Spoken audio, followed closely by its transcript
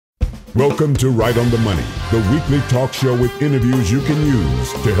Welcome to Right on the Money, the weekly talk show with interviews you can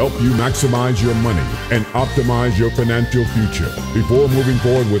use to help you maximize your money and optimize your financial future. Before moving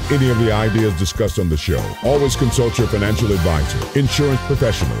forward with any of the ideas discussed on the show, always consult your financial advisor, insurance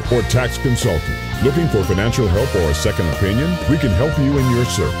professional, or tax consultant. Looking for financial help or a second opinion? We can help you in your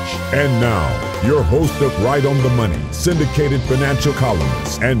search. And now, your host of Right on the Money, syndicated financial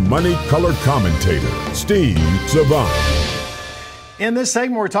columnist and money-colored commentator, Steve Savant. In this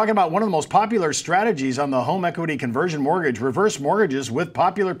segment, we're talking about one of the most popular strategies on the home equity conversion mortgage, reverse mortgages, with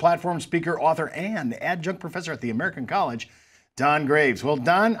popular platform speaker, author, and adjunct professor at the American College, Don Graves. Well,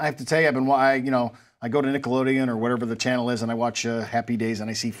 Don, I have to tell you, I go to Nickelodeon or whatever the channel is, and I watch Happy Days,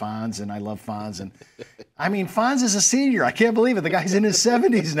 and I see Fonz, and I love Fonz. And I mean, Fonz is a senior. I can't believe it. The guy's in his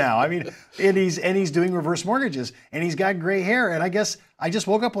 70s now. I mean, and he's doing reverse mortgages, and he's got gray hair. And I guess I just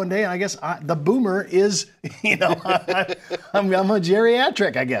woke up one day, and I guess the boomer is, I'm a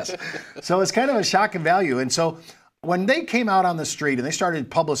geriatric, I guess. So it's kind of a shock and value. And so when they came out on the street and they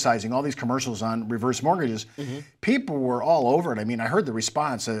started publicizing all these commercials on reverse mortgages, people were all over it. I mean, I heard the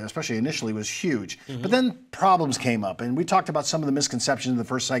response, especially initially, was huge. But then problems came up, and we talked about some of the misconceptions in the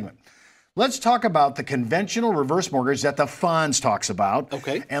first segment. Let's talk about the conventional reverse mortgage that the Fonz talks about.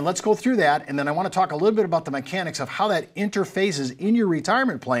 Okay. And let's go through that, and then I want to talk a little bit about the mechanics of how that interfaces in your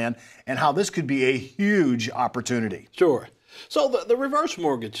retirement plan and how this could be a huge opportunity. Sure. So the reverse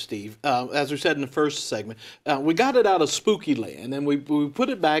mortgage, Steve, as we said in the first segment, we got it out of spooky land, and we put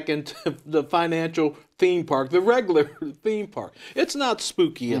it back into the financial theme park, the regular theme park. It's not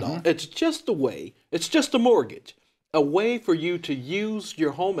spooky at all. It's just a way. It's just a mortgage, a way for you to use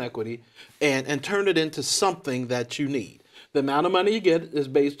your home equity and turn it into something that you need. The amount of money you get is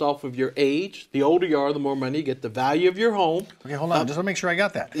based off of your age. The older you are, the more money you get. The value of your home. Okay, hold on. Just want to make sure I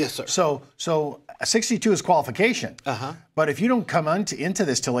got that. Yes, sir. So 62 is qualification. But if you don't come into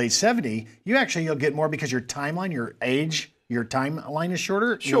this till age 70, you'll get more because your timeline, your age, your timeline is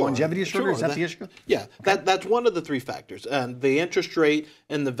shorter. Your longevity is shorter. Is that the issue? Yeah, okay. That's one of the three factors. The interest rate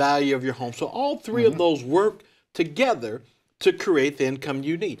and the value of your home. So all three of those work together to create the income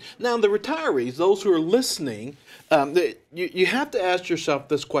you need. Now, the retirees, those who are listening, you have to ask yourself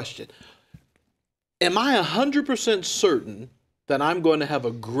this question. Am I 100% certain that I'm going to have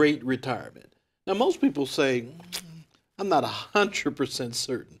a great retirement? Now, most people say, I'm not 100%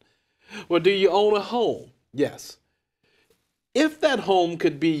 certain. Well, do you own a home? Yes. If that home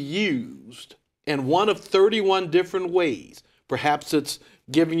could be used in one of 31 different ways, perhaps it's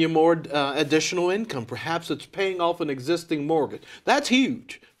giving you more additional income. Perhaps it's paying off an existing mortgage. That's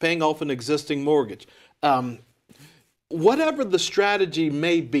huge, paying off an existing mortgage. Whatever the strategy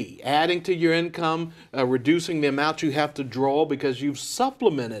may be, adding to your income, reducing the amount you have to draw because you've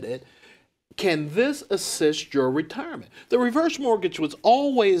supplemented it, can this assist your retirement? The reverse mortgage was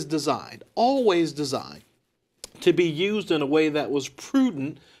always designed to be used in a way that was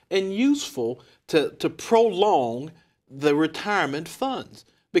prudent and useful to prolong the retirement funds.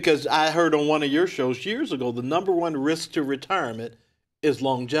 Because I heard on one of your shows years ago, the number one risk to retirement is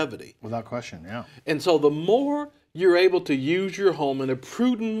longevity. Without question, yeah. And so the more you're able to use your home in a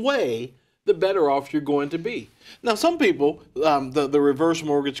prudent way, the better off you're going to be. Now, some people, the reverse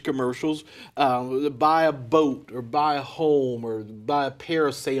mortgage commercials, buy a boat or buy a home or buy a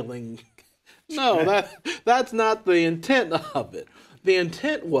parasailing. No, that's not the intent of it. The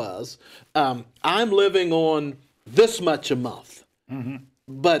intent was, I'm living on this much a month,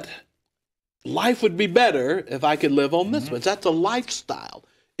 but life would be better if I could live on this much. That's a lifestyle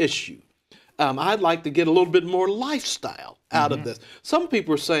issue. I'd like to get a little bit more lifestyle out of this. Some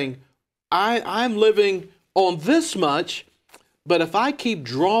people are saying, I'm living on this much, but if I keep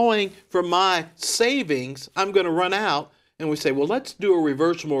drawing from my savings, I'm going to run out. And we say, well, let's do a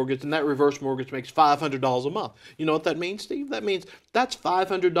reverse mortgage, and that reverse mortgage makes $500 a month. You know what that means, Steve? That means that's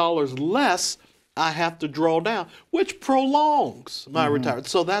 $500 less I have to draw down, which prolongs my retirement.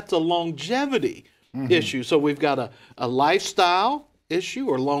 So that's a longevity issue. So we've got a lifestyle issue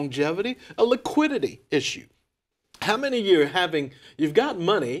or longevity, a liquidity issue. How many of you you've got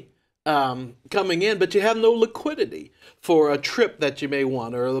money coming in, but you have no liquidity for a trip that you may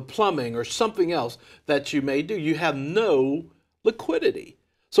want or the plumbing or something else that you may do? You have no liquidity.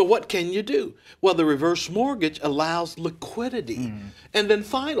 So what can you do? Well, the reverse mortgage allows liquidity. And then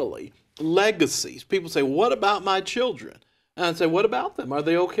finally, legacies. People say, what about my children? And I say, what about them? Are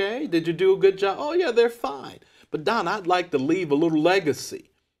they okay? Did you do a good job? Oh, yeah, they're fine. But Don, I'd like to leave a little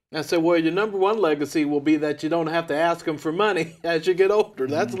legacy. I said, well, your number one legacy will be that you don't have to ask them for money as you get older.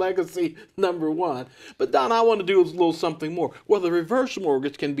 That's legacy number one. But Don, I want to do a little something more. Well, the reverse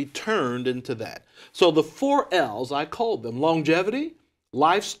mortgage can be turned into that. So the 4 L's, I called them: longevity,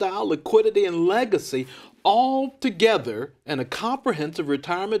 lifestyle, liquidity, and legacy all together in a comprehensive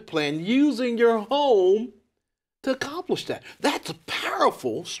retirement plan using your home to accomplish that. That's a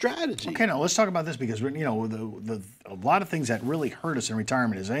powerful strategy. Okay, now let's talk about this because, you know, a lot of things that really hurt us in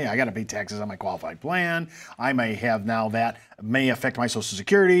retirement is, hey, I got to pay taxes on my qualified plan. I may have now that may affect my Social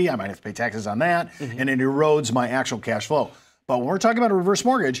Security. I might have to pay taxes on that, and it erodes my actual cash flow. But when we're talking about a reverse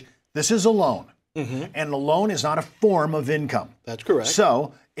mortgage, this is a loan, and the loan is not a form of income. That's correct.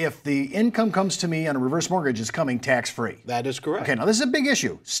 So if the income comes to me on a reverse mortgage, it's coming tax-free. That is correct. Okay, now this is a big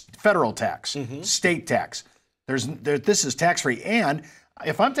issue. Federal tax, state tax. This is tax-free, and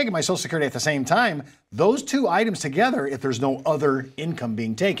if I'm taking my Social Security at the same time, those two items together, if there's no other income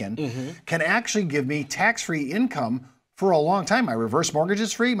being taken, can actually give me tax-free income for a long time. My reverse mortgage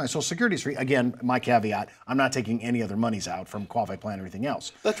is free, my Social Security is free. Again, my caveat, I'm not taking any other monies out from qualified plan or anything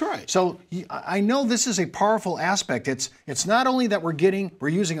else. That's right. So I know this is a powerful aspect. It's not only that we're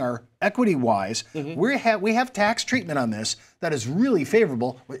using our equity-wise, we have tax treatment on this that is really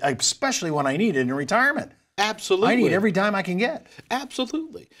favorable, especially when I need it in retirement. Absolutely. I need every dime I can get.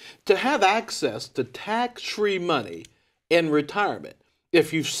 Absolutely. To have access to tax-free money in retirement,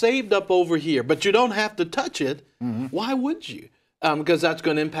 if you've saved up over here, but you don't have to touch it, why would you? Because that's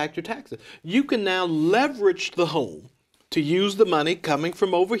going to impact your taxes. You can now leverage the home to use the money coming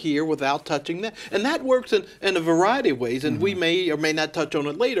from over here without touching that. And that works in a variety of ways, and we may or may not touch on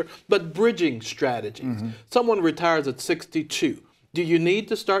it later, but bridging strategies. Someone retires at 62. Do you need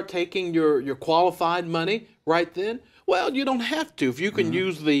to start taking your qualified money right then? Well, you don't have to. If you can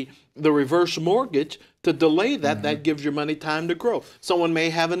use the reverse mortgage to delay that, that gives your money time to grow. Someone may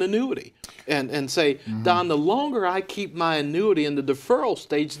have an annuity and say, Don, the longer I keep my annuity in the deferral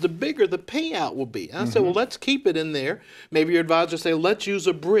stage, the bigger the payout will be. And I say, well, let's keep it in there. Maybe your advisor say, let's use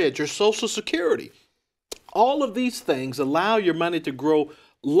a bridge or Social Security. All of these things allow your money to grow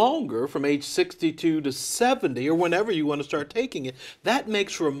longer from age 62 to 70 or whenever you want to start taking it. That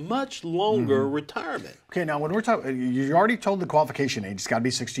makes for a much longer retirement. Okay, now when we're talking, you already told the qualification age, it's got to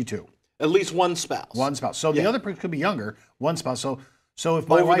be 62. At least one spouse. One spouse. So the other person could be younger, one spouse. So if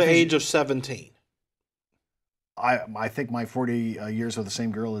my over wife the is, age of 17. I think my 40 years with the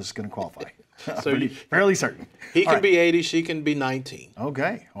same girl is going to qualify. So fairly certain. He can be 80, she can be 19.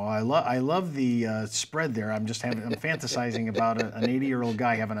 Okay. Well, I love the spread there. I'm fantasizing about an 80-year-old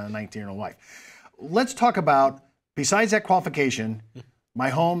guy having a 19-year-old wife. Let's talk about, besides that qualification, my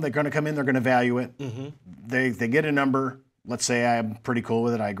home, they're going to come in, they're going to value it. They get a number. Let's say I'm pretty cool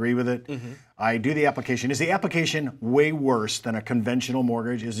with it. I agree with it. I do the application. Is the application way worse than a conventional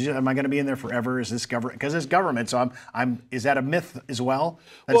mortgage? Am I going to be in there forever? Is this government? Because it's government, so is that a myth as well?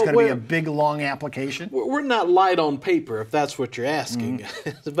 That it's going to be a big, long application? We're not light on paper, if that's what you're asking.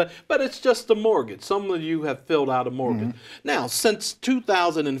 but it's just a mortgage. Some of you have filled out a mortgage. Now, since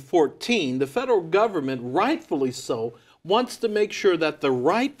 2014, the federal government, rightfully so, wants to make sure that the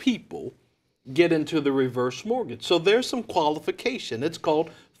right people get into the reverse mortgage. So there's some qualification. It's called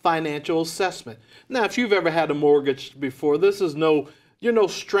financial assessment. Now, if you've ever had a mortgage before, you're no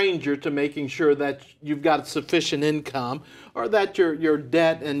stranger to making sure that you've got sufficient income or that your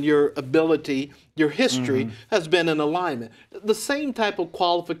debt and your ability, your history has been in alignment. The same type of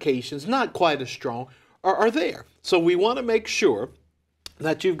qualifications, not quite as strong, are there. So we want to make sure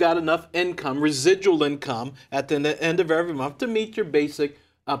that you've got enough income, residual income at the end of every month to meet your basic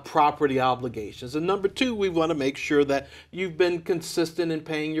property obligations. And number two, we want to make sure that you've been consistent in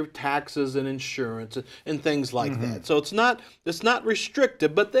paying your taxes and insurance and things like that. So it's not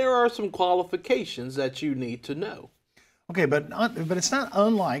restrictive, but there are some qualifications that you need to know. Okay, but it's not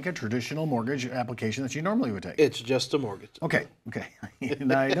unlike a traditional mortgage application that you normally would take. It's just a mortgage. Okay.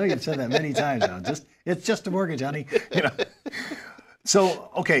 Now, I know you've said that many times now. It's just a mortgage, honey. So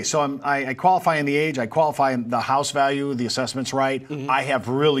I qualify in the age, I qualify in the house value, the assessment's right. I have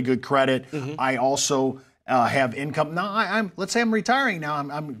really good credit. I also have income. Now, let's say I'm retiring now.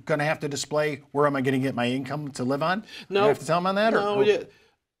 I'm going to have to display where am I going to get my income to live on? No. Do I have to tell them on that? No, yeah.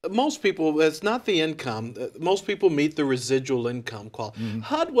 Most people, it's not the income. Most people meet the residual income quality.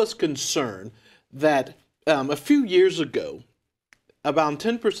 HUD was concerned that a few years ago, about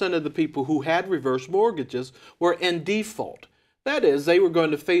 10% of the people who had reverse mortgages were in default. That is, they were going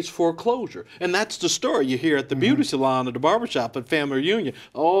to face foreclosure. And that's the story you hear at the beauty salon or the barbershop at family reunion.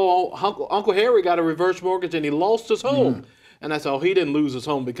 Oh, Uncle Harry got a reverse mortgage and he lost his home. And I said, oh, he didn't lose his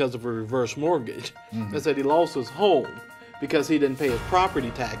home because of a reverse mortgage. I said he lost his home because he didn't pay his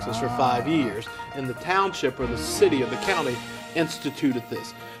property taxes for 5 years. And the township or the city or the county instituted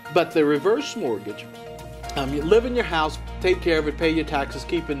this. But the reverse mortgage, you live in your house, take care of it, pay your taxes,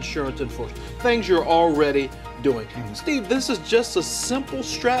 keep insurance enforced. Things you're already doing. Steve, this is just a simple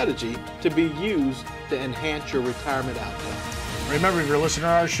strategy to be used to enhance your retirement outcome. Remember, if you're listening to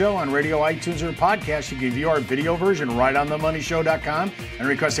our show on radio, iTunes, or podcast, you can view our video version right on themoneyshow.com and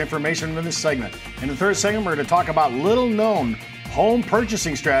request information from this segment. In the third segment, we're going to talk about little-known home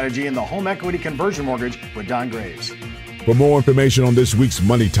purchasing strategy in the home equity conversion mortgage with Don Graves. For more information on this week's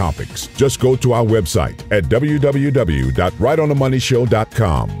money topics, just go to our website at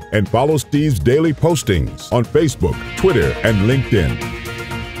www.rightonthemoneyshow.com and follow Steve's daily postings on Facebook, Twitter, and LinkedIn.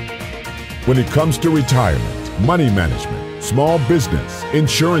 When it comes to retirement, money management, small business,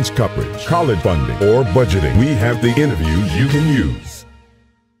 insurance coverage, college funding, or budgeting, we have the interviews you can use.